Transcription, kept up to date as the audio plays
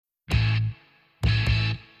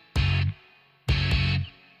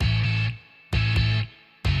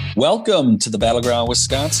Welcome to the Battleground,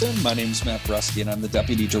 Wisconsin. My name is Matt Brusky, and I'm the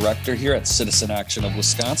Deputy Director here at Citizen Action of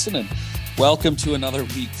Wisconsin. And welcome to another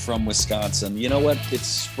week from Wisconsin. You know what? It's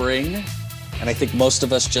spring, and I think most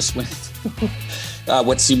of us just went through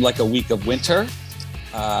what seemed like a week of winter.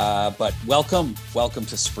 But welcome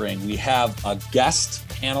to spring. We have a guest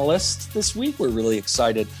panelist this week. We're really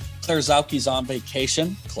excited. Claire Zauke's on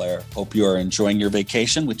vacation. Claire, hope you are enjoying your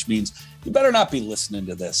vacation, which means you better not be listening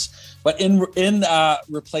to this. But in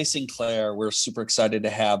replacing Claire, we're super excited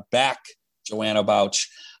to have back Joanna Bauch,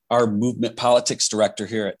 our movement politics director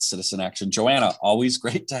here at Citizen Action. Joanna, always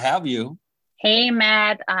great to have you. Hey,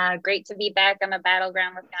 Matt. Great to be back on the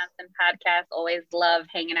Battleground Wisconsin podcast. Always love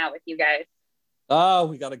hanging out with you guys.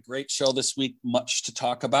 We got a great show this week, much to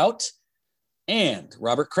talk about. And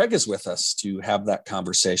Robert Craig is with us to have that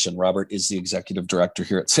conversation. Robert is the executive director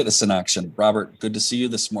here at Citizen Action. Robert, good to see you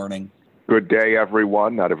this morning. Good day,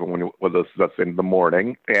 everyone. Not everyone with us in the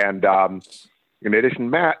morning. And in addition,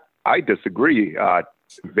 Matt, I disagree.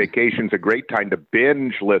 Vacation's a great time to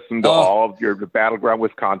binge listen to all of the Battleground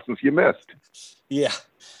Wisconsins you missed. Yeah.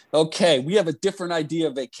 Okay. We have a different idea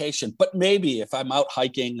of vacation, but maybe if I'm out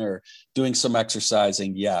hiking or doing some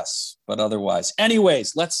exercising, yes. But otherwise,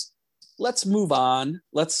 anyways, let's move on.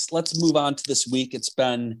 Let's move on to this week. It's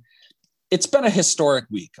been a historic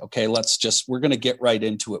week. Okay, we're going to get right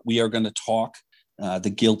into it. We are going to talk the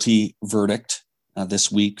guilty verdict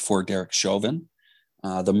this week for Derek Chauvin,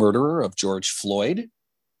 the murderer of George Floyd.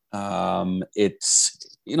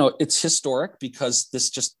 It's historic because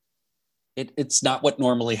it's not what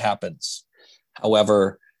normally happens.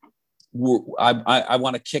 However, I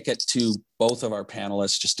want to kick it to both of our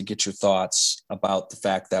panelists just to get your thoughts about the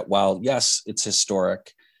fact that while, yes, it's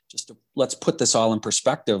historic, let's put this all in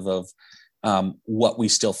perspective of what we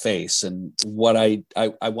still face. And what I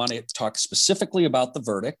want to talk specifically about the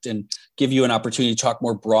verdict and give you an opportunity to talk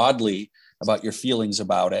more broadly about your feelings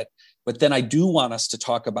about it. But then I do want us to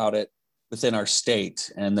talk about it within our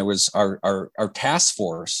state. And there was our task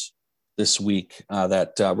force this week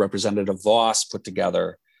that Representative Vos put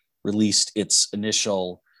together, released its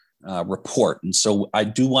initial report. And so I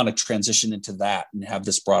do want to transition into that and have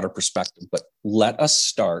this broader perspective. But let us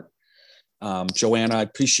start. Joanna, I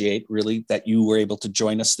appreciate really that you were able to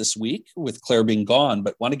join us this week with Claire being gone,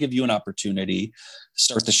 but want to give you an opportunity to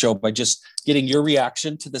start the show by just getting your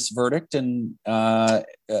reaction to this verdict, and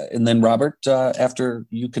then Robert, after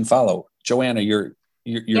you can follow. Joanna, your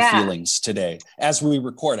feelings today as we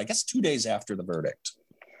record, I guess 2 days after the verdict.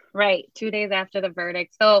 Right, 2 days after the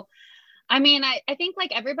verdict. So, I mean, I think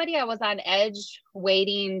like everybody, I was on edge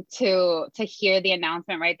waiting to hear the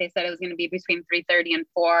announcement, right? They said it was going to be between 3:30 and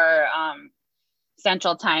 4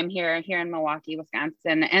 Central Time here in Milwaukee,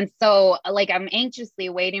 Wisconsin. And so like I'm anxiously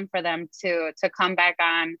waiting for them to come back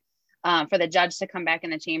on, for the judge to come back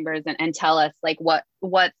in the chambers and tell us like what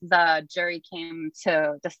the jury came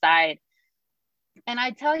to decide. And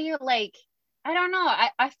I tell you, like, I don't know.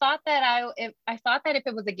 I thought that if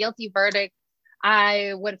it was a guilty verdict,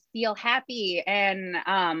 I would feel happy and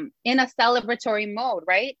in a celebratory mode,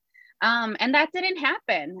 right? And that didn't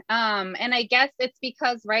happen. And I guess it's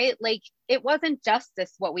because, right, like it wasn't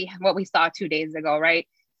justice what we saw 2 days ago, right?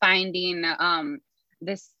 Finding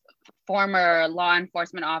this former law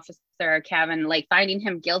enforcement officer, Kevin, like finding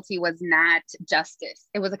him guilty was not justice.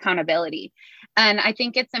 It was accountability. And I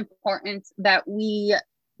think it's important that we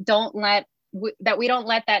don't let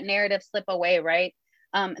that narrative slip away, right?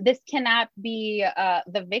 This cannot be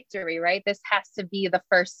the victory, right? This has to be the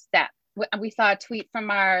first step. We saw a tweet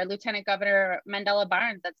from our Lieutenant Governor Mandela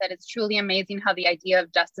Barnes that said, it's truly amazing how the idea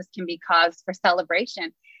of justice can be cause for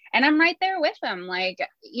celebration. And I'm right there with them. Like,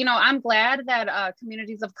 you know, I'm glad that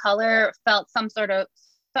communities of color felt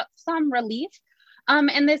some relief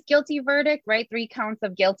in this guilty verdict, right? 3 counts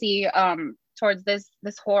of guilty towards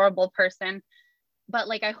this horrible person. But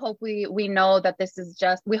like, I hope we know that this is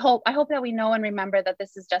just, I hope that we know and remember that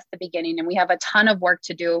this is just the beginning, and we have a ton of work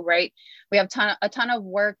to do, right? We have a ton of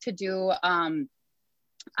work to do on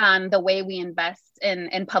the way we invest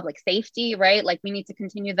in public safety, right? Like we need to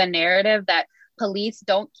continue the narrative that police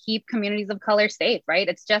don't keep communities of color safe, right?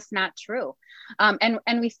 It's just not true.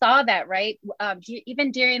 And we saw that, right?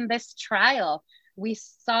 Even during this trial, we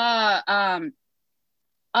saw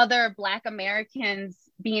other Black Americans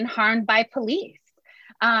being harmed by police.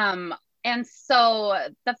 And so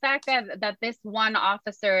the fact that this one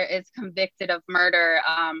officer is convicted of murder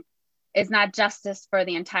is not justice for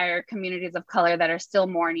the entire communities of color that are still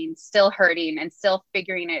mourning, still hurting, and still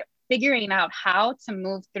figuring out how to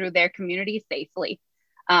move through their community safely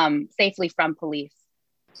from police.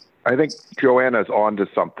 I think Joanna's onto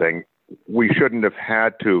something. We shouldn't have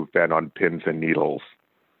had to have been on pins and needles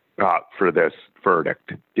for this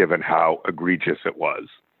verdict, given how egregious it was.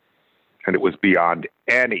 And it was beyond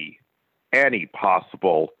any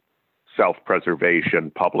possible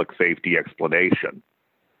self-preservation, public safety explanation.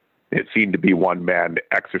 It seemed to be one man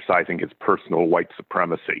exercising his personal white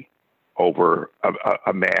supremacy over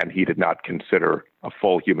a man he did not consider a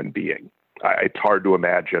full human being. It's hard to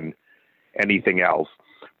imagine anything else.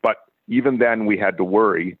 But even then, we had to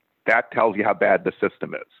worry. That tells you how bad the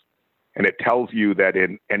system is. And it tells you that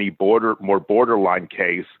in any more borderline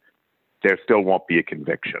case, there still won't be a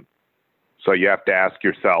conviction. So you have to ask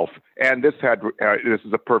yourself, and this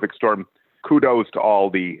is a perfect storm. Kudos to all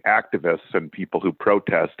the activists and people who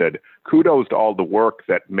protested. Kudos to all the work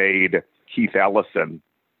that made Keith Ellison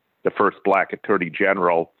the first Black Attorney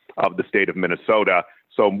General of the state of Minnesota.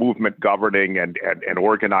 So movement governing and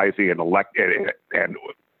organizing and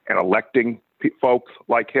electing folks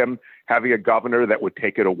like him, having a governor that would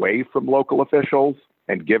take it away from local officials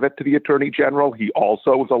and give it to the Attorney General. He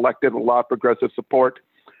also was elected with a lot of progressive support.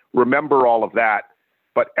 Remember all of that,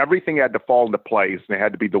 but everything had to fall into place, and it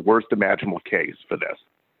had to be the worst imaginable case for this.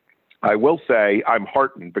 I will say I'm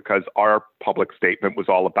heartened because our public statement was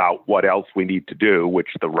all about what else we need to do, which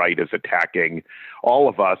the right is attacking all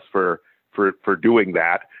of us for doing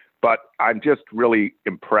that. But I'm just really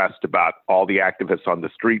impressed about all the activists on the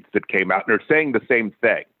streets that came out and are saying the same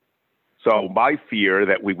thing. So my fear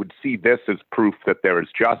that we would see this as proof that there is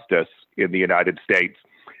justice in the United States,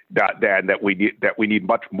 that we need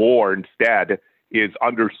much more instead, is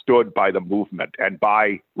understood by the movement and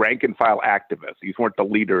by rank and file activists. These weren't the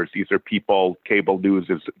leaders. These are people. Cable news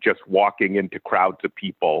is just walking into crowds of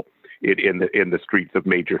people in the streets of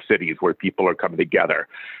major cities where people are coming together.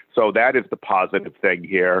 So that is the positive thing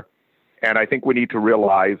here. And I think we need to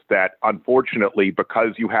realize that, unfortunately,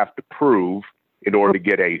 because you have to prove in order to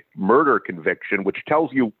get a murder conviction, which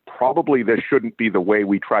tells you probably this shouldn't be the way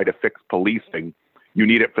we try to fix policing, you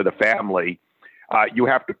need it for the family, you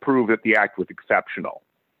have to prove that the act was exceptional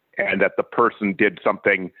and that the person did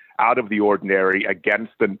something out of the ordinary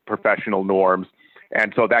against the professional norms.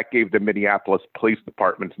 And so that gave the Minneapolis Police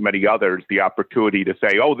Department, many others, the opportunity to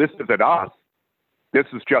say, oh, this isn't us. This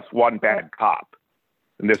is just one bad cop.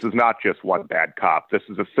 And this is not just one bad cop. This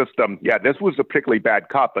is a system. Yeah, this was a particularly bad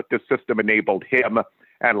cop, but this system enabled him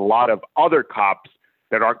and a lot of other cops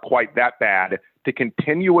that aren't quite that bad to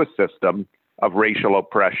continue a system of racial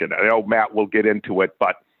oppression. I know Matt will get into it,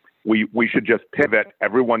 but we should just pivot.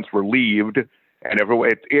 Everyone's relieved, and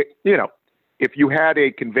if you had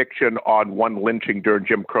a conviction on one lynching during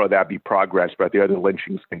Jim Crow, that'd be progress, but the other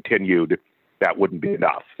lynchings continued. That wouldn't be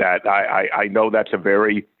enough. That I know that's a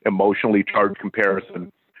very emotionally charged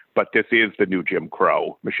comparison, but this is the new Jim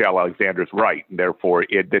Crow. Michelle Alexander's right, and therefore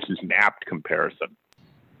this is an apt comparison.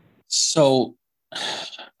 So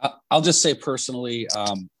I'll just say personally,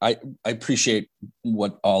 I appreciate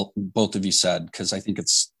what both of you said, because I think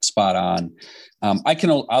it's spot on.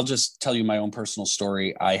 I'll just tell you my own personal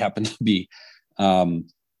story. I happen to be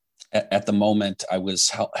at the moment I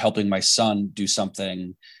was helping my son do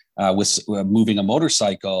something with moving a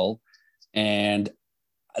motorcycle, and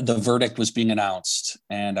the verdict was being announced,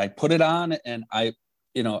 and I put it on, and I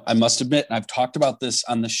must admit, and I've talked about this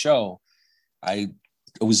on the show, I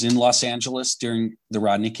was in Los Angeles during the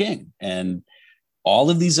Rodney King, and all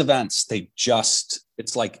of these events,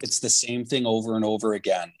 it's like, it's the same thing over and over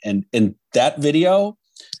again. And that video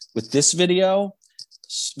with this video,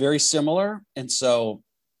 very similar. And so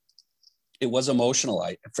it was emotional,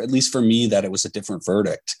 at least for me, that it was a different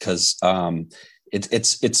verdict, because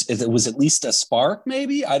it was at least a spark,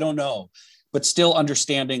 maybe, I don't know, but still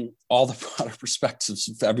understanding all the broader perspectives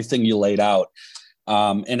of everything you laid out.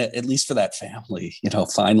 And at least for that family,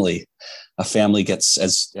 finally a family gets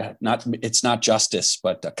it's not justice,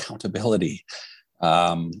 but accountability.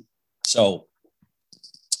 So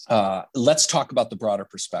let's talk about the broader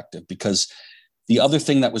perspective, because the other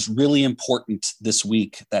thing that was really important this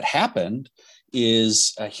week that happened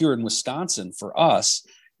is here in Wisconsin for us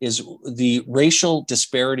is the Racial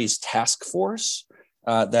Disparities Task Force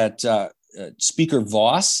that Speaker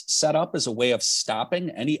Vos set up as a way of stopping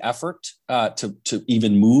any effort to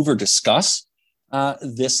even move or discuss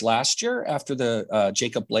this last year after the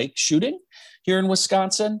Jacob Blake shooting here in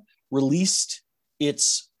Wisconsin, released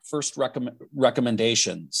its first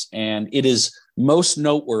recommendations. And it is most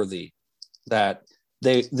noteworthy that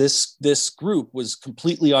this group was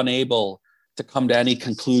completely unable to come to any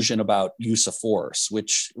conclusion about use of force,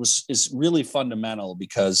 which is really fundamental,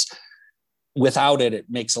 because without it, it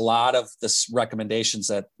makes a lot of the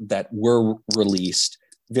recommendations that were released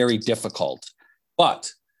very difficult.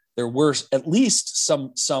 But there were at least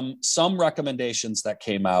some recommendations that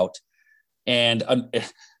came out, and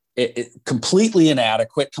completely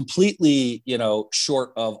inadequate, completely,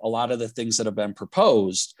 short of a lot of the things that have been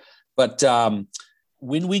proposed. But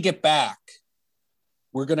when we get back,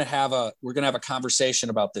 we're going to have a conversation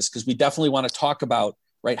about this, because we definitely want to talk about,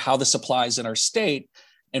 right, how this applies in our state.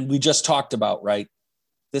 And we just talked about, right,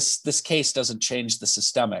 this case doesn't change the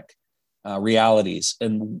systemic realities,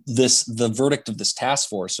 and the verdict of this task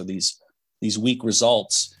force, or these weak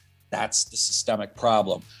results, that's the systemic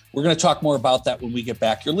problem. We're going to talk more about that when we get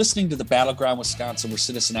back. You're listening to the Battleground Wisconsin, where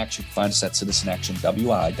Citizen Action. You can find us at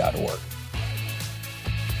citizenactionwi.org.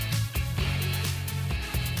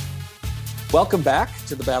 Welcome back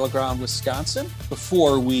to the Battleground Wisconsin.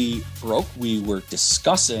 Before we broke, we were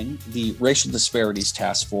discussing the Racial Disparities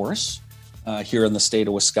Task Force here in the state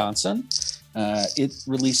of Wisconsin. It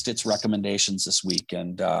released its recommendations this week,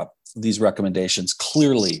 and these recommendations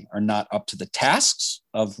clearly are not up to the tasks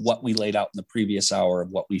of what we laid out in the previous hour of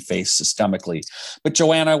what we face systemically. But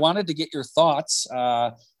Joanne, I wanted to get your thoughts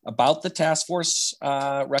about the task force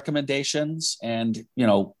recommendations and,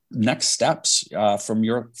 next steps from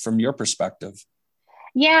your perspective.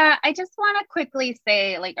 Yeah, I just want to quickly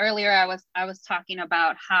say, like earlier, I was talking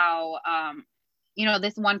about how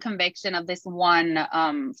this one conviction of this one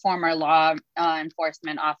former law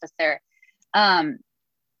enforcement officer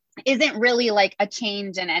isn't really like a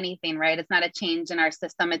change in anything, right? It's not a change in our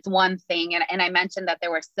system. It's one thing. And I mentioned that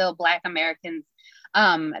there were still Black Americans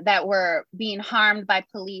that were being harmed by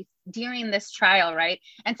police during this trial, right?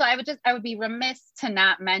 And so I would be remiss to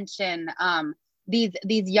not mention these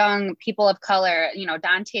young people of color,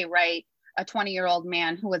 Daunte Wright, a 20-year-old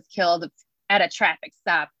man who was killed at a traffic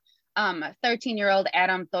stop. 13-year-old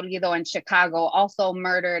Adam Toledo in Chicago, also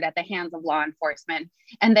murdered at the hands of law enforcement.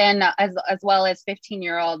 And then as well as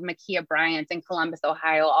 15-year-old Makia Bryant in Columbus,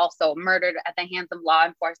 Ohio, also murdered at the hands of law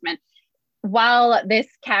enforcement while this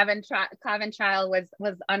Cavan trial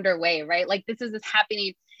was underway, right? Like this is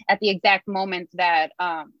happening at the exact moment that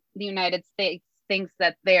the United States thinks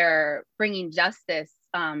that they're bringing justice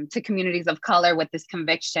to communities of color with this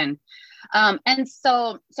conviction. And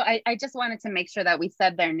so I just wanted to make sure that we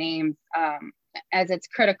said their names, as it's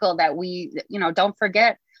critical that we, don't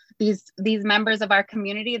forget these members of our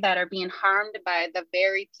community that are being harmed by the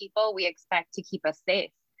very people we expect to keep us safe.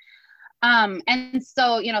 And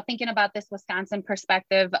so, thinking about this Wisconsin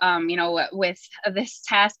perspective, with this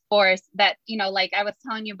task force that, like I was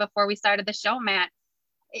telling you before we started the show, Matt,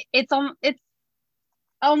 it's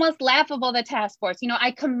almost laughable, the task force.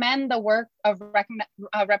 I commend the work of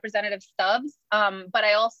Representative Stubbs, but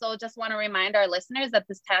I also just want to remind our listeners that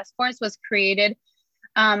this task force was created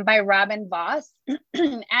by Robin Vos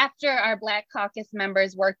after our Black Caucus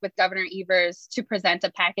members worked with Governor Evers to present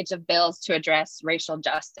a package of bills to address racial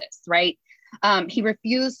justice, right? He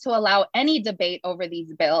refused to allow any debate over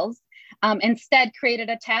these bills, instead created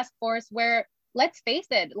a task force where, let's face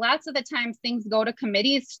it, lots of the times things go to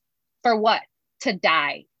committees for what? To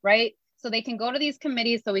die, right? So they can go to these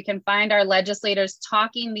committees so we can find our legislators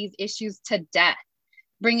talking these issues to death,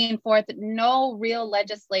 bringing forth no real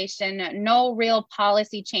legislation, no real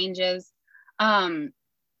policy changes, right?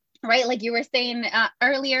 Like you were saying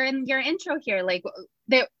earlier in your intro here, like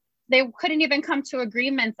they couldn't even come to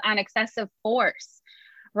agreements on excessive force,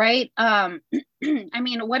 right? I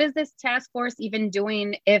mean, what is this task force even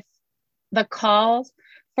doing if the calls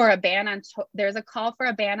for a ban on there's a call for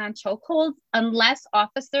a ban on chokeholds unless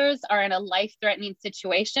officers are in a life-threatening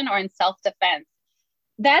situation or in self-defense?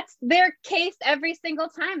 That's their case every single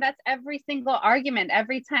time. That's every single argument.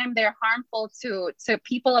 Every time they're harmful to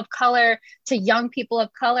people of color, to young people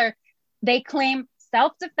of color, they claim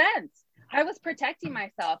self-defense. I was protecting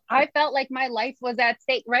myself. I felt like my life was at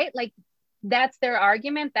stake, right? Like that's their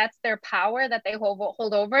argument. That's their power that they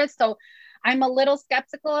hold over it. So I'm a little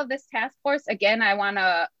skeptical of this task force. Again, I want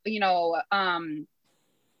to,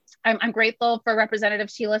 I'm grateful for Representative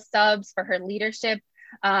Sheila Stubbs for her leadership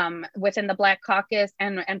within the Black Caucus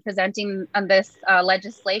and presenting on this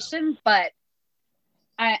legislation, but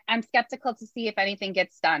I'm skeptical to see if anything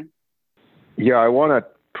gets done. Yeah, I want to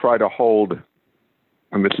try to hold,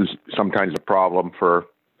 and this is sometimes a problem for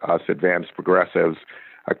us advanced progressives,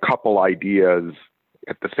 a couple ideas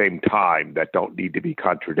at the same time that don't need to be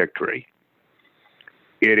contradictory.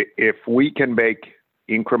 If we can make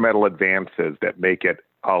incremental advances that make it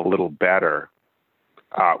a little better,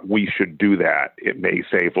 we should do that. It may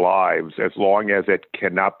save lives as long as it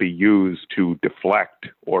cannot be used to deflect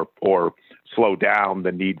or slow down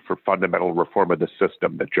the need for fundamental reform of the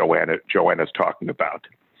system that Joanna's talking about.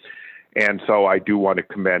 And so I do want to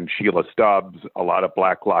commend Sheila Stubbs, a lot of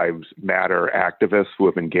Black Lives Matter activists who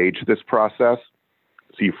have engaged this process.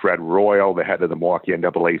 See, Fred Royal, the head of the Milwaukee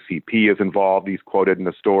NAACP, is involved. He's quoted in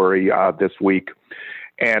the story this week.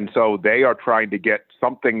 And so they are trying to get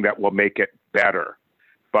something that will make it better.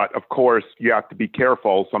 But of course, you have to be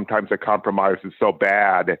careful. Sometimes a compromise is so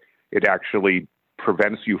bad, it actually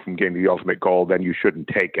prevents you from getting the ultimate goal, then you shouldn't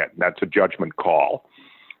take it. And that's a judgment call.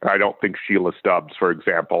 I don't think Sheila Stubbs, for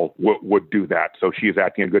example, would do that. So she is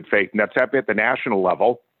acting in good faith. And that's happening at the national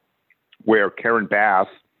level, where Karen Bass,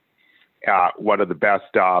 one of the best,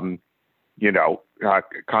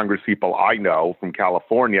 Congress people I know from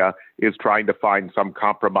California, is trying to find some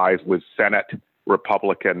compromise with Senate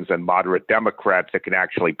Republicans and moderate Democrats that can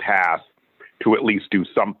actually pass to at least do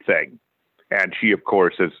something. And she, of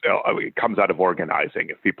course, comes out of organizing.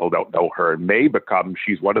 If people don't know her,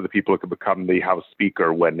 she's one of the people who could become the House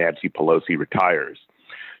Speaker when Nancy Pelosi retires.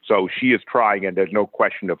 So she is trying, and there's no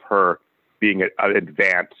question of her being an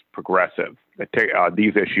advanced progressive.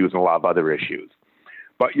 These issues and a lot of other issues.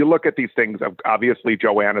 But you look at these things, obviously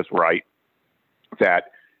Joanna's right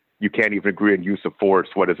that you can't even agree on use of force.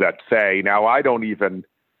 What does that say? Now, I don't even,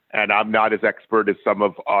 and I'm not as expert as some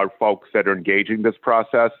of our folks that are engaging this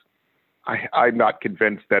process. I'm not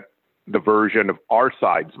convinced that the version of our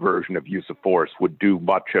side's version of use of force would do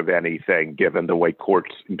much of anything, given the way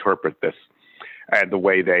courts interpret this and the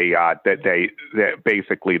way they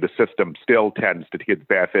basically the system still tends to get the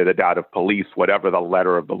benefit of the doubt of police, whatever the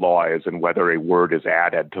letter of the law is and whether a word is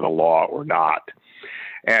added to the law or not.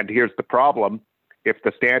 And here's the problem. If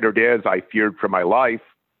the standard is, I feared for my life,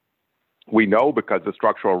 we know because of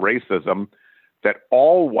structural racism that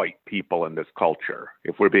all white people in this culture,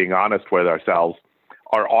 if we're being honest with ourselves,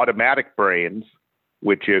 are automatic brains,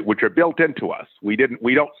 which are built into us. We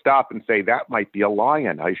don't stop and say, that might be a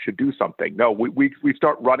lion, I should do something. No, we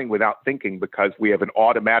start running without thinking because we have an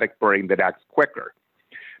automatic brain that acts quicker.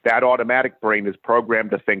 That automatic brain is programmed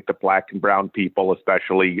to think that black and brown people,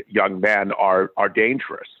 especially young men, are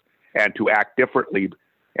dangerous and to act differently.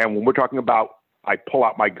 And when we're talking about, I pull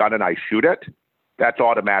out my gun and I shoot it, that's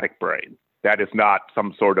automatic brain. That is not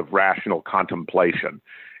some sort of rational contemplation.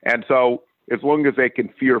 And so as long as they can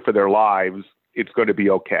fear for their lives, it's going to be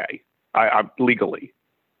okay. I'm legally.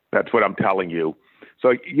 That's what I'm telling you.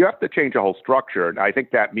 So you have to change the whole structure. And I think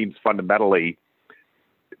that means fundamentally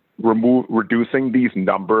reducing these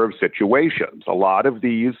number of situations. A lot of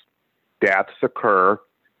these deaths occur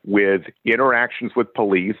with interactions with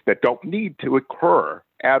police that don't need to occur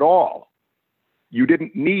at all. You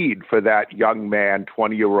didn't need for that young man,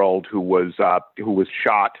 20-year-old who was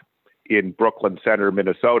shot in Brooklyn Center,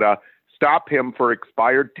 Minnesota, stop him for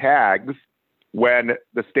expired tags when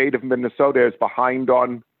the state of Minnesota is behind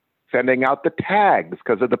on sending out the tags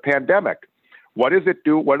because of the pandemic. What does it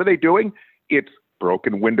do? What are they doing? It's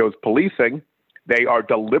broken windows policing. They are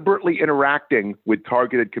deliberately interacting with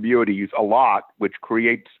targeted communities a lot, which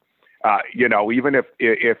creates, even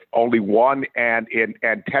if only one and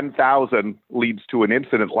 10,000 leads to an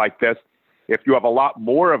incident like this, if you have a lot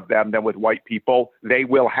more of them than with white people, they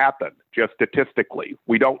will happen just statistically.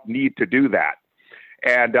 We don't need to do that.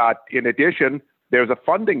 And in addition, there's a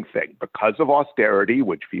funding thing because of austerity,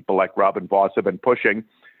 which people like Robin Vos have been pushing.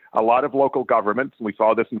 A lot of local governments, and we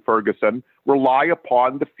saw this in Ferguson, rely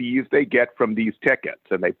upon the fees they get from these tickets.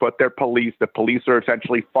 And they put the police are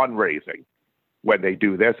essentially fundraising when they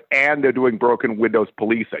do this, and they're doing broken windows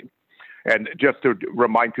policing. And just to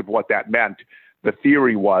remind people what that meant, the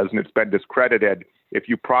theory was, and it's been discredited, if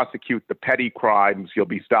you prosecute the petty crimes, you'll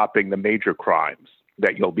be stopping the major crimes,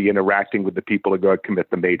 that you'll be interacting with the people who are going to commit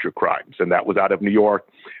the major crimes. And that was out of New York,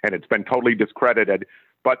 and it's been totally discredited.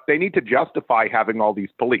 But they need to justify having all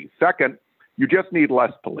these police. Second, you just need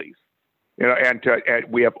less police. And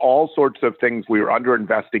we have all sorts of things we are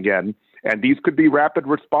underinvesting in, and these could be rapid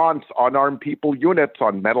response unarmed people units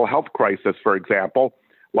on mental health crisis, for example.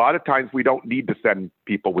 A lot of times we don't need to send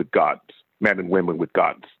people with guns, men and women with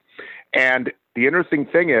guns. And the interesting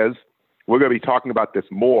thing is, we're going to be talking about this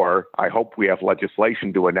more. I hope we have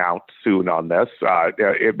legislation to announce soon on this.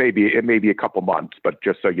 It may be a couple months, but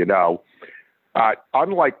just so you know,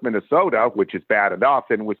 unlike Minnesota, which is bad enough,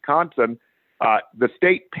 in Wisconsin, the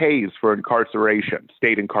state pays for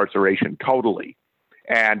state incarceration totally.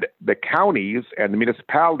 And the counties and the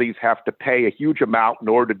municipalities have to pay a huge amount in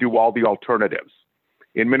order to do all the alternatives.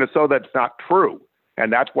 In Minnesota, it's not true.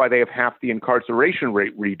 And that's why they have half the incarceration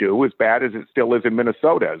rate redo, as bad as it still is in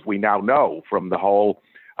Minnesota, as we now know from the whole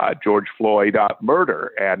George Floyd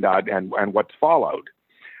murder and what's followed.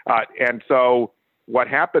 And so what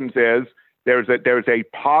happens is there's a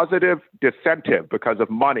positive disincentive because of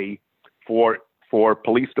money for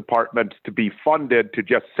police departments to be funded to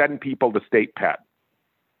just send people to state pen.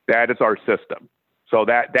 That is our system. So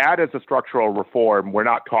that is a structural reform. We're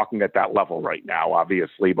not talking at that level right now,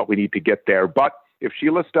 obviously, but we need to get there. But if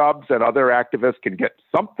Sheila Stubbs and other activists can get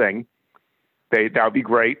something, that would be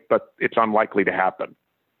great, but it's unlikely to happen,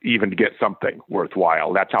 even to get something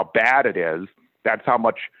worthwhile. That's how bad it is. That's how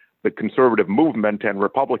much the conservative movement and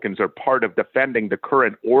Republicans are part of defending the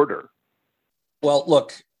current order. Well,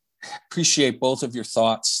 look, appreciate both of your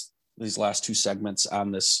thoughts, these last two segments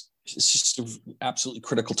on this. It's just an absolutely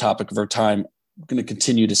critical topic of our time. We're going to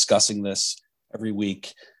continue discussing this every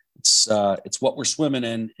week. It's what we're swimming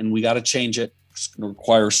in, and we got to change it. It's going to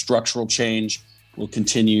require structural change. We'll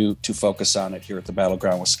continue to focus on it here at the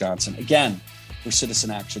Battleground Wisconsin. Again, for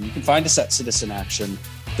Citizen Action, you can find us at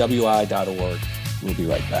citizenactionwi.org. We'll be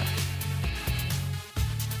right back.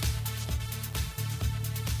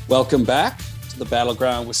 Welcome back to the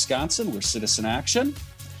Battleground Wisconsin. We're Citizen Action.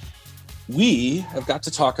 We have got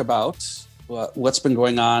to talk about what's been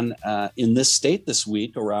going on in this state this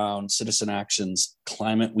week around Citizen Action's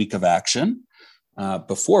Climate Week of Action.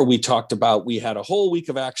 Before we talked about, we had a whole week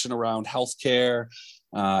of action around healthcare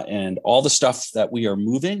and all the stuff that we are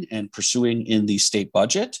moving and pursuing in the state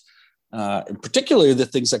budget, and particularly the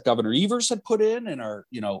things that Governor Evers had put in and are,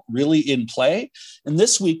 really in play. And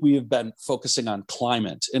this week we have been focusing on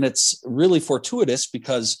climate, and it's really fortuitous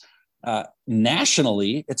because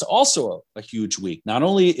nationally, it's also a huge week. Not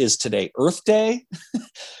only is today Earth Day,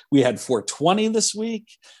 we had 420 this week.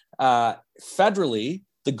 Federally,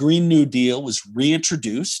 the Green New Deal was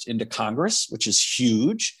reintroduced into Congress, which is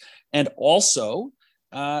huge. And also,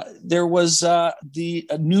 there was the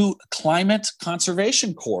new Climate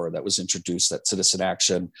Conservation Corps that was introduced that Citizen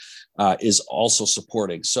Action is also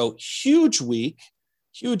supporting. So huge week.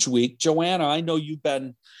 Joanna, I know you've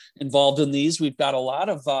been involved in these. We've got a lot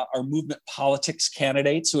of our movement politics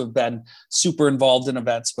candidates who have been super involved in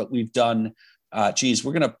events, but we've done we're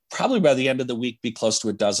going to probably by the end of the week be close to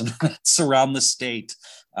a dozen events around the state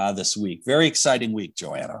this week. Very exciting week,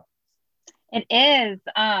 Joanna. It is.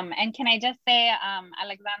 And can I just say,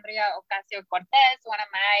 Alexandria Ocasio-Cortez, one of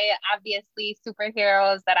my obviously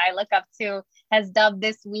superheroes that I look up to, has dubbed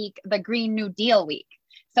this week the Green New Deal Week.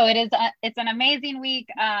 So it's an amazing week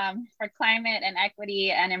for climate and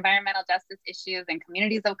equity and environmental justice issues and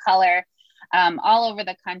communities of color all over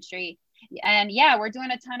the country. And yeah, we're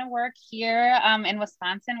doing a ton of work here in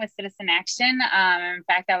Wisconsin with Citizen Action. In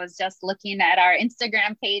fact, I was just looking at our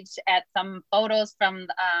Instagram page at some photos from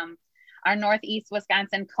our Northeast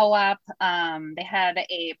Wisconsin Co-op. They had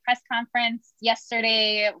a press conference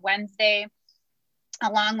yesterday, Wednesday,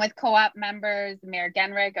 along with co-op members, Mayor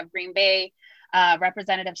Genrich of Green Bay,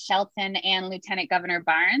 Representative Shelton, and Lieutenant Governor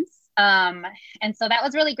Barnes. And so that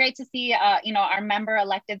was really great to see, our member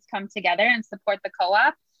electeds come together and support the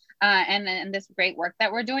co-op. And this great work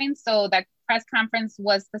that we're doing. So the press conference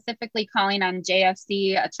was specifically calling on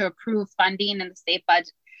JFC to approve funding in the state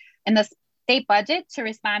budget to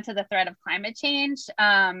respond to the threat of climate change,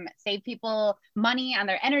 save people money on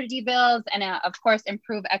their energy bills, and of course,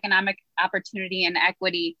 improve economic opportunity and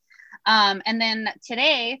equity. And then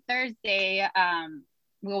today, Thursday,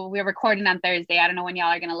 we're recording on Thursday. I don't know when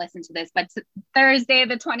y'all are going to listen to this, but Thursday,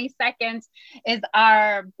 the 22nd, is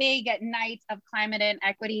our big night of climate and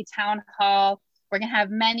equity town hall. We're going to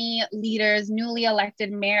have many leaders. Newly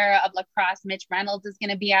elected Mayor of La Crosse, Mitch Reynolds, is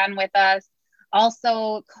going to be on with us.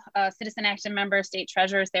 Also, Citizen Action member, State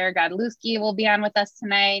Treasurer Sarah Godlewski will be on with us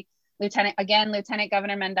tonight. Lieutenant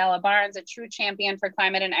Governor Mandela Barnes, a true champion for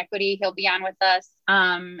climate and equity. He'll be on with us.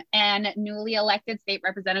 And newly elected State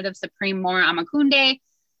Representative Supreme Moore Amakunde.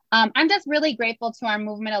 I'm just really grateful to our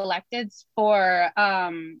movement electeds for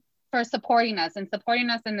supporting us in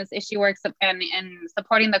this issue work and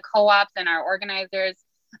supporting the co-ops and our organizers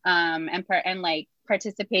and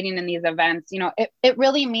participating in these events. It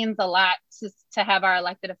really means a lot to have our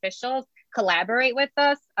elected officials collaborate with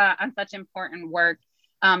us on such important work.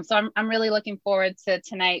 So I'm really looking forward to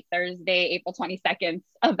tonight, Thursday, April 22nd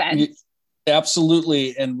event.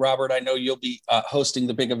 Absolutely. And Robert, I know you'll be hosting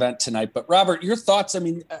the big event tonight, but Robert, your thoughts? I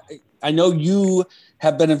mean, I know you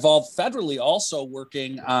have been involved federally also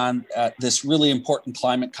working on this really important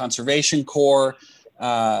Climate Conservation Corps,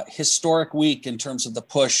 historic week in terms of the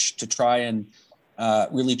push to try and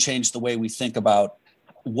really change the way we think about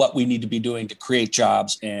what we need to be doing to create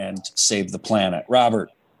jobs and save the planet. Robert.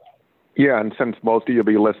 Yeah, and since most of you will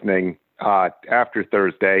be listening after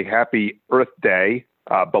Thursday, happy Earth Day.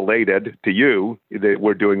 Belated to you that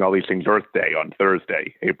we're doing all these things Earth Day on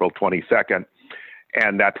Thursday, April 22nd.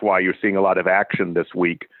 And that's why you're seeing a lot of action this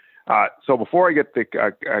week. So before I get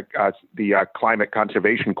the Climate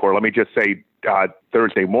Conservation Corps, let me just say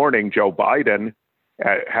Thursday morning, Joe Biden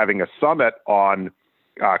having a summit on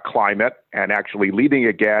climate and actually leading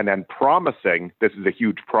again and promising, this is a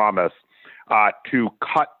huge promise, to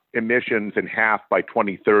cut emissions in half by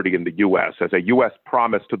 2030 in the U.S. as a U.S.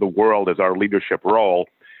 promise to the world as our leadership role.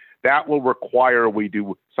 That will require we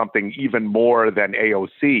do something even more than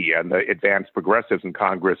AOC and the advanced progressives in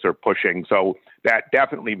Congress are pushing. So that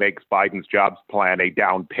definitely makes Biden's jobs plan a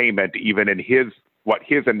down payment, even in his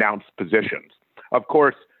announced positions. Of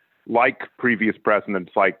course, like previous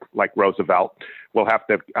presidents, like Roosevelt, we'll have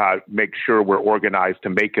to make sure we're organized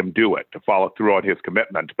to make him do it, to follow through on his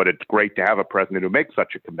commitment. But it's great to have a president who makes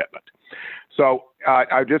such a commitment. So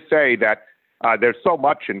I just say that there's so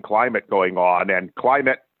much in climate going on, and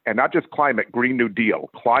climate, and not just climate, Green New Deal,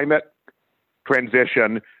 climate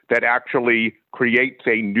transition that actually creates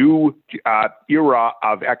a new era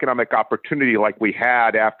of economic opportunity like we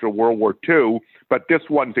had after World War II, but this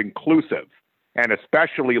one's inclusive and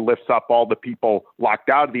especially lifts up all the people locked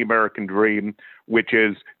out of the American dream, which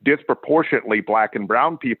is disproportionately Black and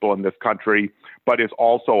brown people in this country, but is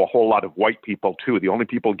also a whole lot of white people too. The only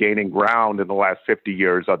people gaining ground in the last 50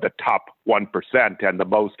 years are the top 1%, and the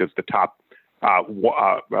most is the top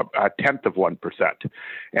a tenth of 1%.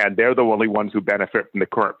 And they're the only ones who benefit from the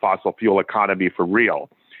current fossil fuel economy for real.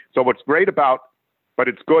 So what's great about, but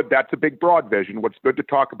it's good, that's a big broad vision. What's good to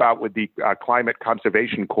talk about with the Climate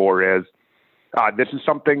Conservation Corps is this is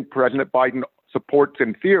something President Biden supports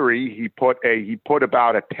in theory. He put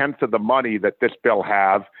about a tenth of the money that this bill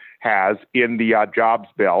has in the jobs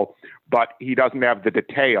bill, but he doesn't have the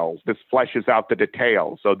details. This fleshes out the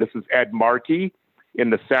details. So this is Ed Markey in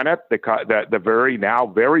the Senate, the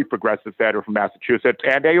very progressive senator from Massachusetts,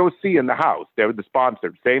 and AOC in the House. They were the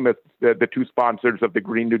sponsors, same as the two sponsors of the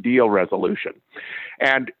Green New Deal resolution.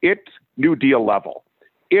 And it's New Deal level.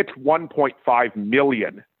 It's 1.5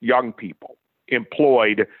 million young people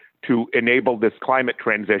employed to enable this climate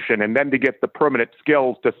transition, and then to get the permanent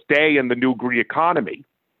skills to stay in the new green economy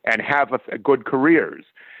and have good careers.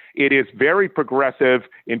 It is very progressive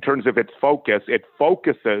in terms of its focus. It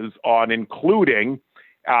focuses on including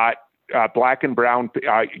Black and brown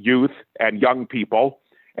youth and young people.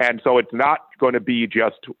 And so it's not going to be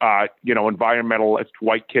just, environmentalist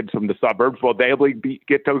white kids from the suburbs. Well, they'll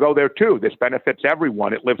get to go there too. This benefits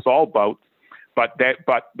everyone. It lifts all boats. But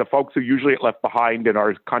the folks who usually get left behind in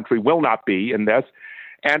our country will not be in this.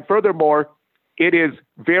 And furthermore, it is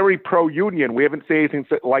very pro-union. We haven't seen anything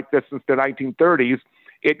like this since the 1930s.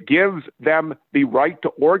 It gives them the right to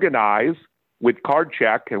organize with card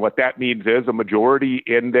check, and what that means is a majority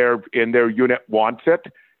in their unit wants it.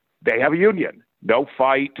 They have a union. No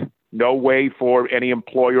fight, no way for any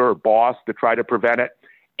employer or boss to try to prevent it.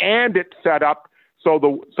 And it's set up so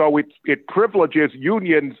it privileges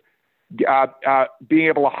unions being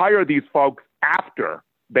able to hire these folks after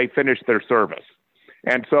they finish their service.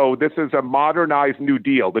 And so this is a modernized New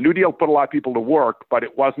Deal. The New Deal put a lot of people to work, but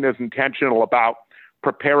it wasn't as intentional about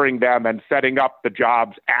preparing them and setting up the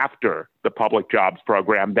jobs after the public jobs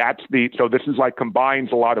program. So this is like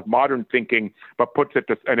combines a lot of modern thinking, but puts it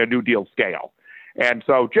in a New Deal scale. And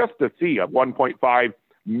so just to see 1.5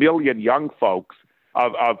 million young folks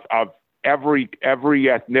of every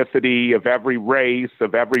ethnicity, of every race,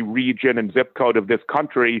 of every region and zip code of this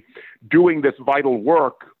country doing this vital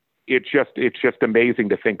work, it's just amazing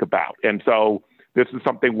to think about. And so this is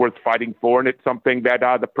something worth fighting for, and it's something that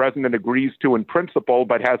the president agrees to in principle,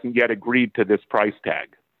 but hasn't yet agreed to this price tag.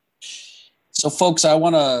 So, folks, I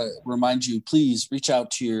want to remind you, please reach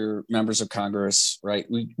out to your members of Congress, right?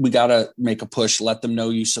 We got to make a push, let them know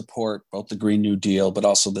you support both the Green New Deal, but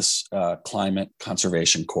also this Climate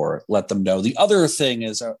Conservation Corps. Let them know. The other thing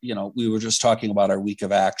is, we were just talking about our week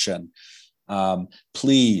of action.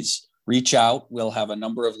 Please reach out. We'll have a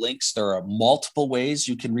number of links. There are multiple ways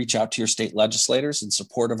you can reach out to your state legislators in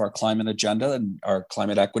support of our climate agenda and our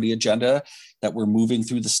climate equity agenda that we're moving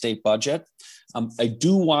through the state budget. I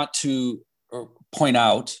do want to point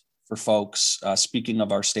out for folks, speaking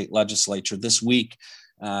of our state legislature, this week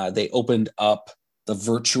they opened up the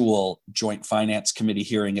virtual Joint Finance Committee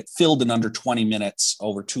hearing. It filled in under 20 minutes,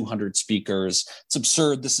 over 200 speakers. It's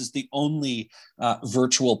absurd. This is the only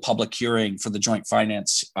virtual public hearing for the Joint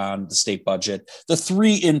Finance on the state budget. The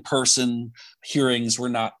 3 in-person hearings were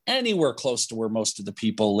not anywhere close to where most of the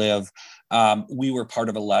people live. We were part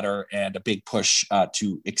of a letter and a big push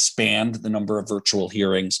to expand the number of virtual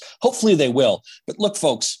hearings. Hopefully they will. But look,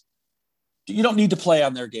 folks, you don't need to play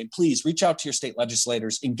on their game. Please reach out to your state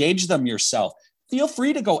legislators, engage them yourself. feel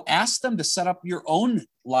free to go ask them to set up your own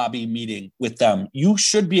lobby meeting with them. You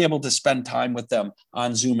should be able to spend time with them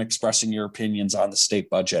on Zoom expressing your opinions on the state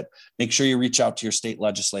budget. Make sure you reach out to your state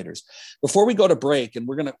legislators. Before we go to break, and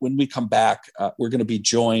when we come back, we're going to be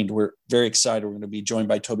joined, we're very excited, we're going to be joined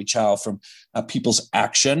by Toby Chow from People's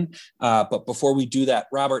Action. But before we do that,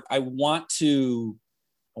 Robert, I want to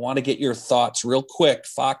get your thoughts real quick.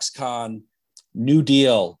 Foxconn, New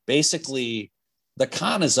Deal, basically the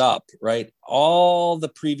con is up, right? All the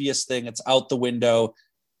previous thing, it's out the window.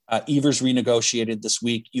 Evers renegotiated this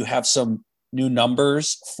week. You have some new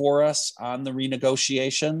numbers for us on the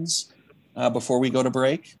renegotiations before we go to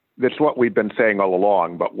break? That's what we've been saying all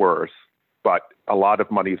along, but worse. But a lot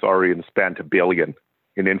of money's already been spent, $1 billion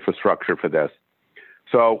in infrastructure for this.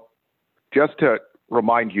 So just to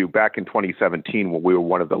remind you, back in 2017, when we were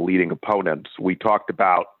one of the leading opponents, we talked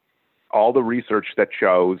about all the research that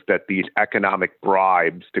shows that these economic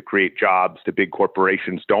bribes to create jobs to big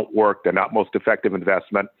corporations don't work. They're not most effective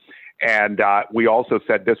investment. And we also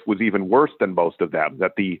said this was even worse than most of them,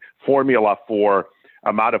 that the formula for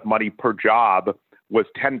amount of money per job was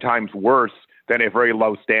 10 times worse than a very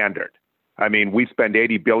low standard. I mean, we spend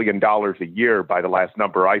 $80 billion a year by the last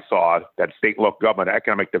number I saw, that state, local government,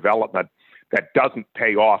 economic development, that doesn't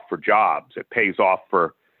pay off for jobs. It pays off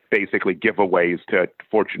for basically giveaways to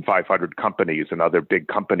Fortune 500 companies and other big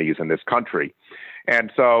companies in this country.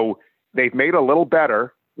 And so they've made a little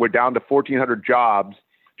better. We're down to 1,400 jobs.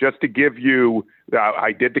 Just to give you,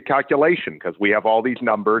 I did the calculation because we have all these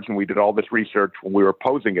numbers and we did all this research when we were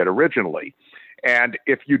opposing it originally. And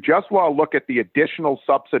if you just want to look at the additional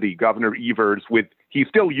subsidy Governor Evers, he's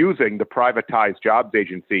still using the privatized jobs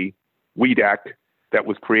agency, WEDEC, that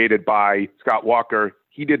was created by Scott Walker.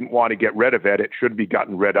 He didn't want to get rid of it. It should be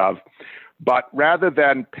gotten rid of. But rather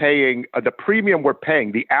than paying the premium we're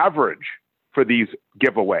paying, the average for these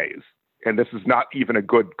giveaways, and this is not even a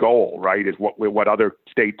good goal, right, is what other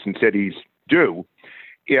states and cities do.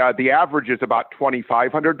 The average is about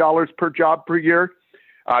 $2,500 per job per year.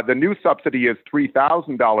 The new subsidy is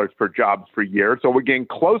 $3,000 per job per year. So we're getting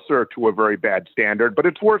closer to a very bad standard, but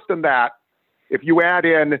it's worse than that. If you add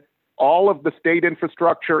in all of the state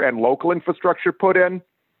infrastructure and local infrastructure put in,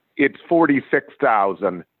 it's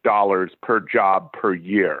 $46,000 per job per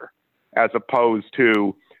year, as opposed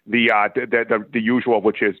to the usual,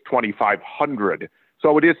 which is $2,500.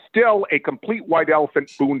 So it is still a complete white elephant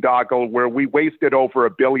boondoggle where we wasted over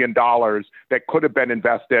 $1 billion that could have been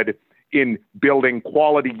invested in building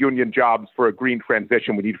quality union jobs for a green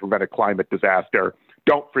transition we need to prevent a climate disaster.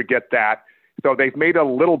 Don't forget that. So they've made it a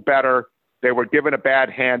little better. They were given a bad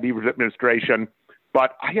hand, the Evers administration.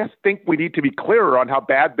 But I just think we need to be clearer on how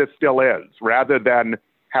bad this still is, rather than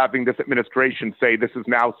having this administration say this is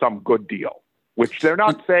now some good deal, which they're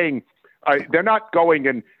not saying. They're not going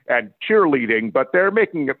and cheerleading, but they're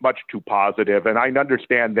making it much too positive. And I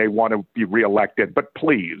understand they want to be reelected, but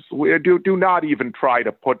please, do not even try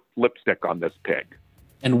to put lipstick on this pig.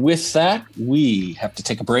 And with that, we have to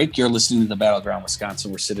take a break. You're listening to The Battleground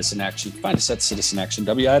Wisconsin, where Citizen Action. Find us at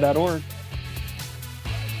citizenactionwi.org.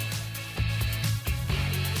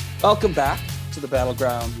 Welcome back to The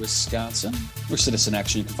Battleground Wisconsin, where Citizen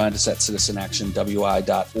Action. You can find us at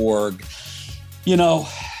citizenactionwi.org. You know,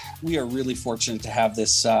 we are really fortunate to have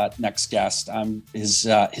this next guest.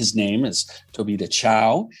 His name is Toby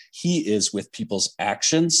Chow. He is with People's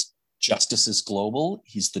Actions, Justice is Global.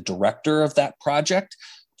 He's the director of that project.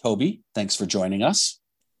 Toby, thanks for joining us.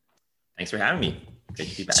 Thanks for having me. Great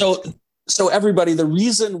to be back. So everybody, the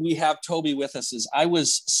reason we have Toby with us is I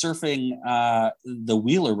was surfing the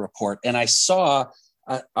Wheeler Report, and I saw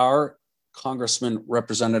our Congressman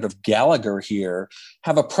Representative Gallagher here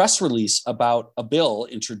have a press release about a bill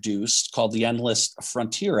introduced called the Endless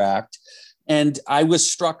Frontier Act. And I was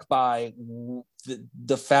struck by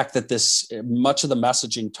the fact that much of the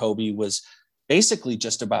messaging, Toby, was basically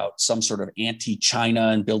just about some sort of anti-China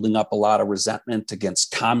and building up a lot of resentment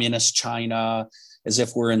against communist China, as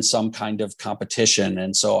if we're in some kind of competition.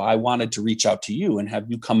 And so I wanted to reach out to you and have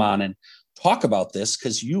you come on and talk about this,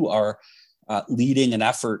 because you are leading an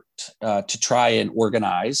effort to try and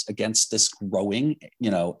organize against this growing,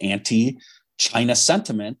 anti-China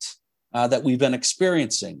sentiment that we've been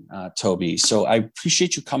experiencing, Toby. So I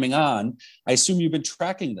appreciate you coming on. I assume you've been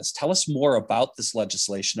tracking this. Tell us more about this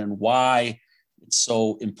legislation and why it's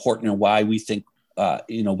so important, and why we think,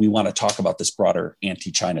 we want to talk about this broader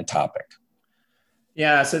anti-China topic.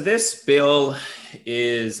 Yeah, so this bill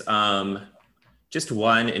is just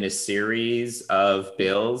one in a series of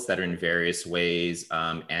bills that are in various ways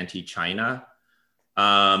anti-China.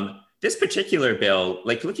 This particular bill,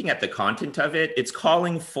 like looking at the content of it, it's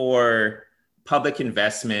calling for public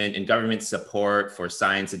investment and government support for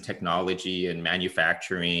science and technology and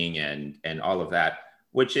manufacturing and all of that,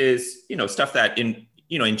 which is, stuff that in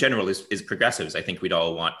general is progressives. I think we'd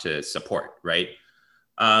all want to support, right?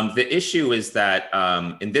 The issue is that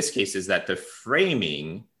in this case is that the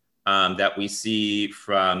framing that we see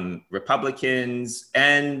from Republicans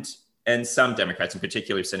and some Democrats, in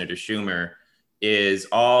particular Senator Schumer, is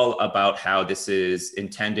all about how this is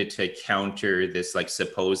intended to counter this like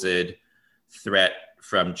supposed threat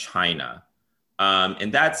from China.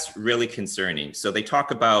 And that's really concerning. So they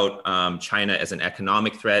talk about China as an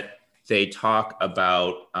economic threat. They talk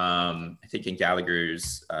about, I think in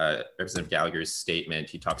Representative Gallagher's statement,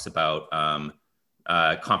 he talks about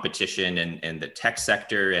competition and the tech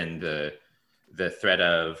sector and the threat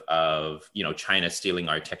of China stealing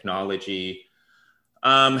our technology.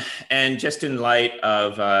 And just in light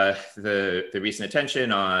of the recent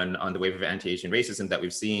attention on the wave of anti-Asian racism that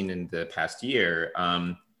we've seen in the past year,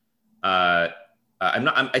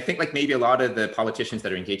 I think like maybe a lot of the politicians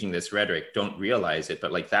that are engaging this rhetoric don't realize it,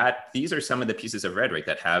 but like these are some of the pieces of rhetoric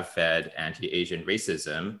that have fed anti-Asian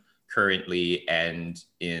racism currently and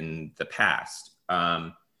in the past.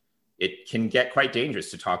 It can get quite dangerous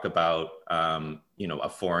to talk about, a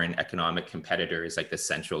foreign economic competitor is like the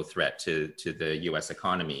central threat to the U.S.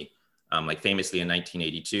 economy. Like famously in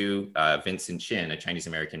 1982, Vincent Chin, a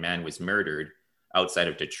Chinese-American man, was murdered outside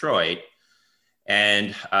of Detroit.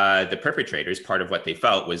 And the perpetrators, part of what they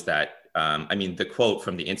felt was that, the quote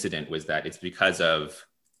from the incident was that it's because of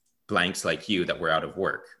blanks like you that we're out of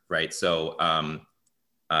work, right? So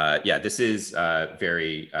this is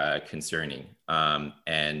very concerning.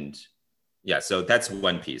 So that's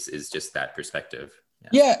one piece, is just that perspective.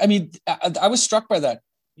 Yeah, I was struck by that,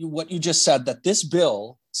 what you just said, that this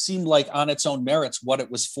bill seemed like on its own merits, what it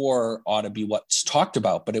was for ought to be what's talked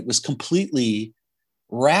about, but it was completely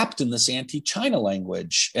wrapped in this anti-China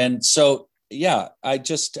language. And so, yeah,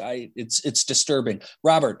 it's disturbing.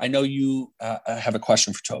 Robert, I know you have a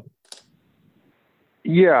question for Toby.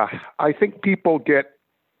 Yeah, I think people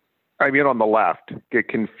on the left get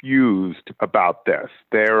confused about this.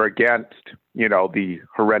 They're against, the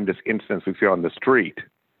horrendous incidents we see on the street,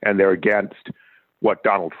 and they're against what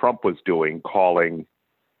Donald Trump was doing, calling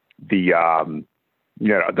the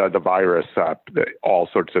virus all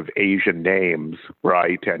sorts of Asian names,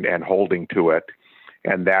 right, and holding to it,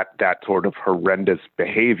 and that sort of horrendous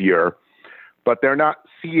behavior. But they're not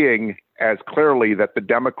seeing as clearly that the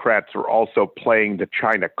Democrats are also playing the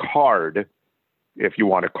China card, if you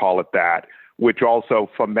want to call it that, which also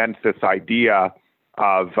foments this idea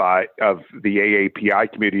of the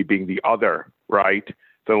AAPI community being the other, right?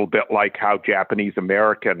 It's a little bit like how Japanese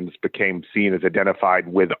Americans became seen as identified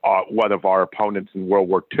with one of our opponents in World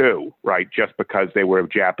War II, right? Just because they were of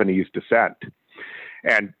Japanese descent.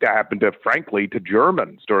 And that happened frankly, to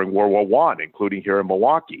Germans during World War I, including here in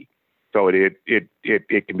Milwaukee. So it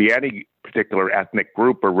can be any particular ethnic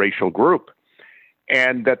group or racial group.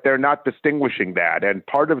 And that they're not distinguishing that. And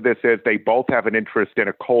part of this is they both have an interest in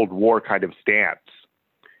a Cold War kind of stance.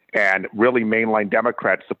 And really, mainline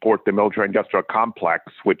Democrats support the military-industrial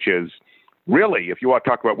complex, which is really, if you want to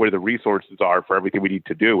talk about where the resources are for everything we need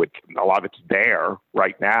to do, a lot of it's there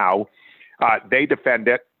right now. They defend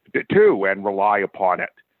it too and rely upon it,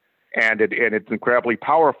 and it's incredibly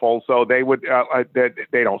powerful. So they would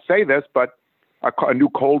they don't say this, but a new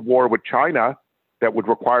Cold War with China that would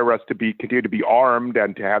require us to continue to be armed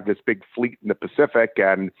and to have this big fleet in the Pacific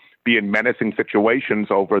and be in menacing situations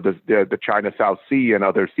over the China South Sea and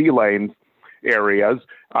other sea lanes areas,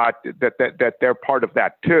 that they're part of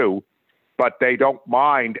that too, but they don't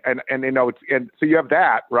mind. And so you have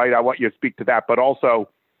that, right? I want you to speak to that, but also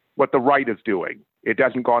what the right is doing. It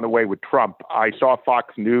hasn't gone away with Trump. I saw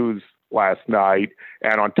Fox News last night,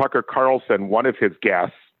 and on Tucker Carlson, one of his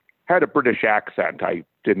guests had a British accent. I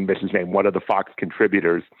didn't miss his name, one of the Fox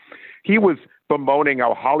contributors. He was bemoaning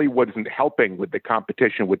how Hollywood isn't helping with the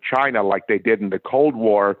competition with China like they did in the Cold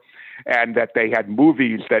War, and that they had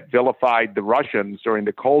movies that vilified the Russians during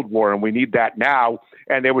the Cold War, and we need that now.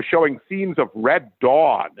 And they were showing scenes of Red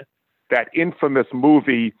Dawn, that infamous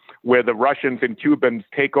movie where the Russians and Cubans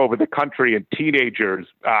take over the country and teenagers,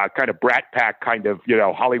 kind of brat pack kind of,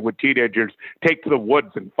 Hollywood teenagers, take to the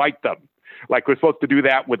woods and fight them. Like we're supposed to do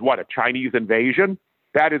that with a Chinese invasion?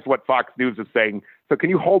 That is what Fox News is saying. So can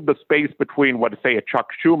you hold the space between what, say, a Chuck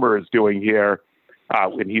Schumer is doing here,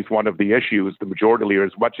 when he's one of the issues, the majority leader,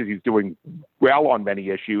 as much as he's doing well on many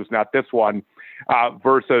issues, not this one,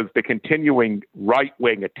 versus the continuing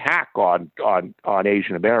right-wing attack on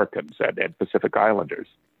Asian Americans and Pacific Islanders?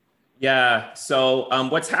 Yeah. So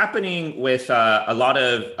what's happening with a lot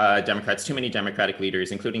of Democrats, too many Democratic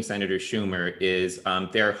leaders, including Senator Schumer, is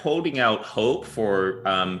they're holding out hope for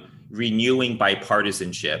renewing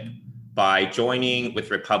bipartisanship by joining with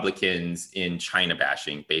Republicans in China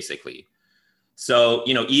bashing, basically. So,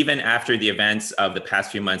 even after the events of the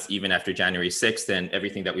past few months, even after January 6th and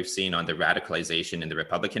everything that we've seen on the radicalization in the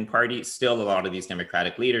Republican Party, still a lot of these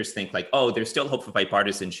Democratic leaders think like, oh, there's still hope for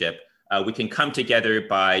bipartisanship. We can come together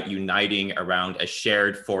by uniting around a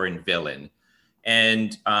shared foreign villain.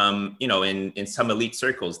 And, in some elite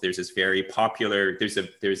circles, there's this very popular, there's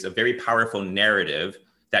a very powerful narrative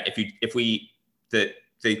that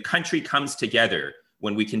the country comes together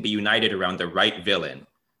when we can be united around the right villain.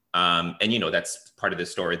 That's part of the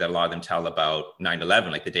story that a lot of them tell about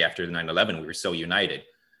 9/11, like the day after the 9/11, we were so united.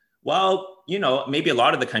 Well, maybe a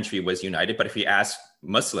lot of the country was united, but if you ask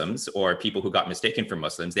Muslims or people who got mistaken for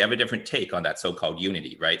Muslims, they have a different take on that so-called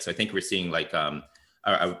unity, right? So I think we're seeing like a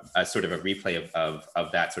sort of a replay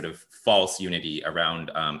of that sort of false unity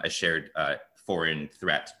around a shared foreign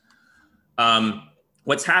threat.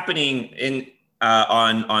 What's happening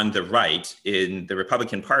on the right in the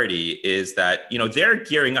Republican Party is that, they're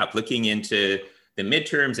gearing up, looking into the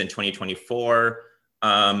midterms in 2024.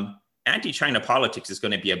 Anti-China politics is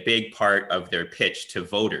going to be a big part of their pitch to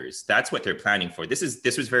voters. That's what they're planning for. This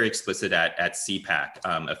was very explicit at CPAC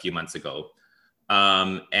a few months ago.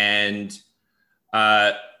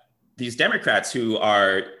 These Democrats who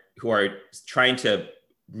are trying to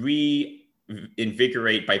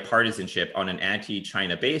reinvigorate bipartisanship on an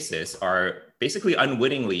anti-China basis are basically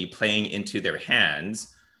unwittingly playing into their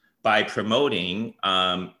hands by promoting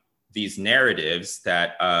these narratives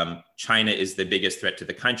that China is the biggest threat to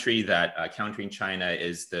the country, that countering China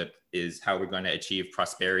is how we're going to achieve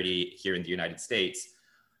prosperity here in the United States.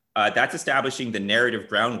 That's establishing the narrative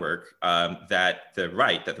groundwork that the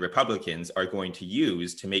Republicans are going to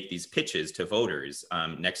use to make these pitches to voters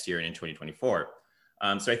next year and in 2024.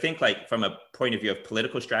 So I think like from a point of view of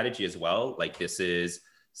political strategy as well, like this is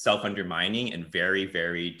self-undermining and very,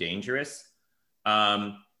 very dangerous.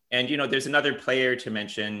 And, there's another player to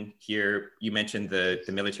mention here. You mentioned the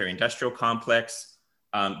military-industrial complex.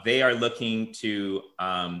 They are looking to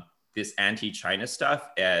this anti-China stuff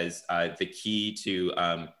as the key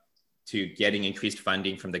to getting increased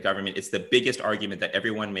funding from the government. It's the biggest argument that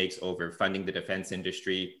everyone makes over funding the defense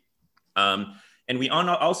industry. And we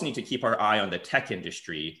also need to keep our eye on the tech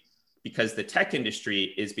industry, because the tech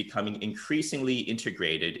industry is becoming increasingly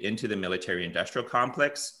integrated into the military-industrial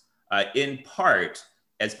complex, in part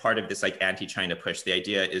as part of this like anti-China push. The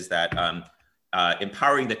idea is that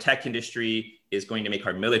empowering the tech industry is going to make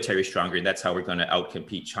our military stronger, and that's how we're going to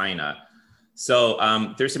outcompete China. So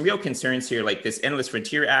there's some real concerns here. Like this Endless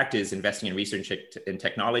Frontier Act is investing in research and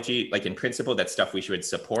technology. Like in principle, that's stuff we should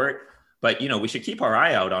support. But we should keep our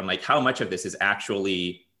eye out on like how much of this is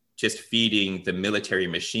actually just feeding the military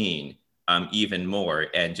machine even more,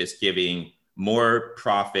 and just giving more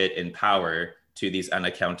profit and power to these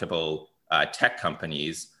unaccountable tech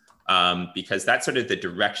companies, because that's sort of the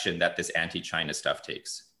direction that this anti-China stuff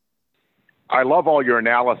takes. I love all your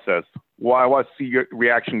analysis. Well, I want to see your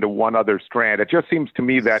reaction to one other strand. It just seems to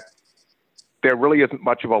me that there really isn't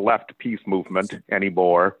much of a left peace movement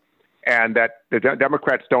anymore, and that the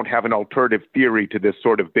Democrats don't have an alternative theory to this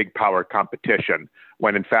sort of big power competition,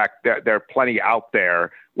 when in fact there are plenty out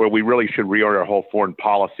there where we really should reorder our whole foreign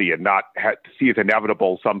policy and not see as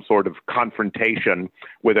inevitable some sort of confrontation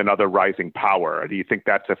with another rising power. Do you think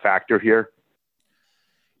that's a factor here?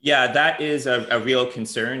 Yeah, that is a real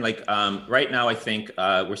concern. Like right now, I think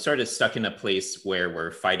we're sort of stuck in a place where we're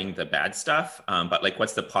fighting the bad stuff. But like,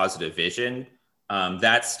 what's the positive vision?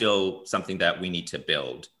 That's still something that we need to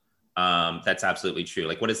build. That's absolutely true.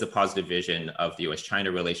 Like, what is the positive vision of the US-China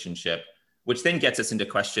relationship? Which then gets us into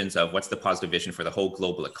questions of what's the positive vision for the whole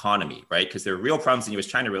global economy, right? Because there are real problems in the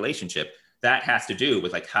US-China relationship that has to do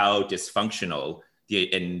with like how dysfunctional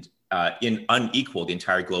and unequal the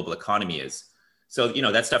entire global economy is. So,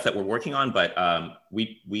 that's stuff that we're working on, but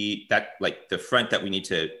that like the front that we need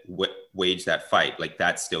to wage that fight, like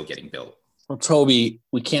that's still getting built. Well, Toby,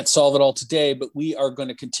 we can't solve it all today, but we are going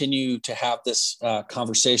to continue to have this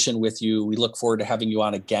conversation with you. We look forward to having you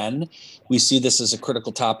on again. We see this as a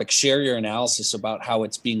critical topic. Share your analysis about how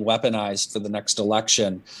it's being weaponized for the next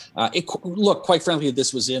election. Look, quite frankly,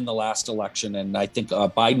 this was in the last election, and I think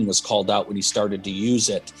Biden was called out when he started to use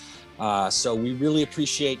it. So we really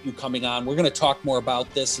appreciate you coming on. We're going to talk more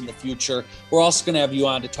about this in the future. We're also going to have you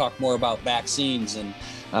on to talk more about vaccines. And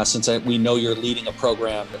since we know you're leading a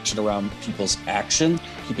program around people's action,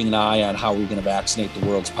 keeping an eye on how we're going to vaccinate the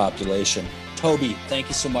world's population. Toby, thank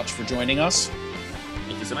you so much for joining us.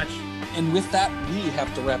 Thank you so much. And with that, we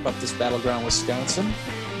have to wrap up this Battleground Wisconsin.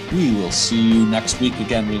 We will see you next week.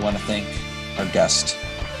 Again, we want to thank our guest,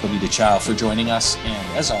 Kavita Chow, for joining us.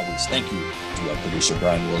 And as always, thank you to our producer,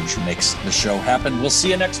 Brian Williams, who makes the show happen. We'll see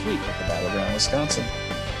you next week at the Battleground Wisconsin.